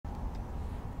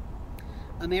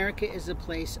America is a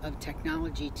place of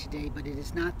technology today, but it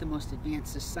is not the most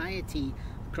advanced society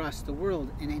across the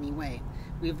world in any way.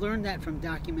 We've learned that from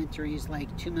documentaries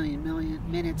like 2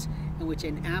 Million Minutes, in which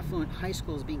an affluent high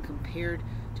school is being compared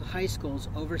to high schools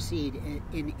overseas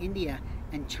in India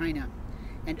and China.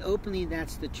 And openly,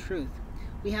 that's the truth.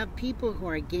 We have people who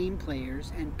are game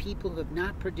players and people who have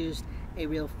not produced a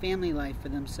real family life for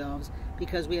themselves,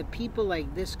 because we have people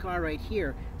like this car right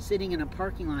here sitting in a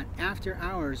parking lot after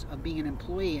hours of being an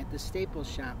employee at the Staples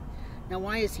shop. Now,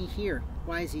 why is he here?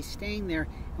 Why is he staying there?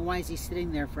 And why is he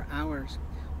sitting there for hours?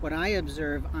 What I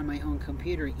observe on my own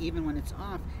computer, even when it's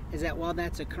off, is that while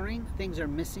that's occurring, things are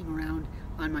messing around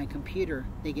on my computer.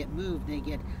 They get moved,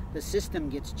 the system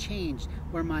gets changed,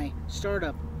 where my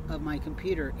startup of my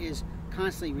computer is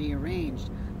constantly rearranged.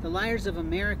 The liars of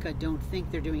America don't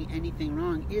think they're doing anything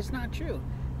wrong. It is not true.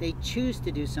 They choose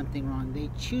to do something wrong. They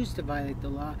choose to violate the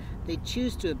law. They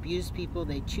choose to abuse people.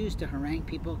 They choose to harangue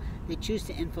people. They choose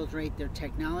to infiltrate their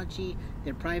technology,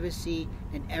 their privacy,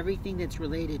 and everything that's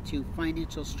related to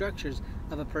financial structures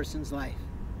of a person's life.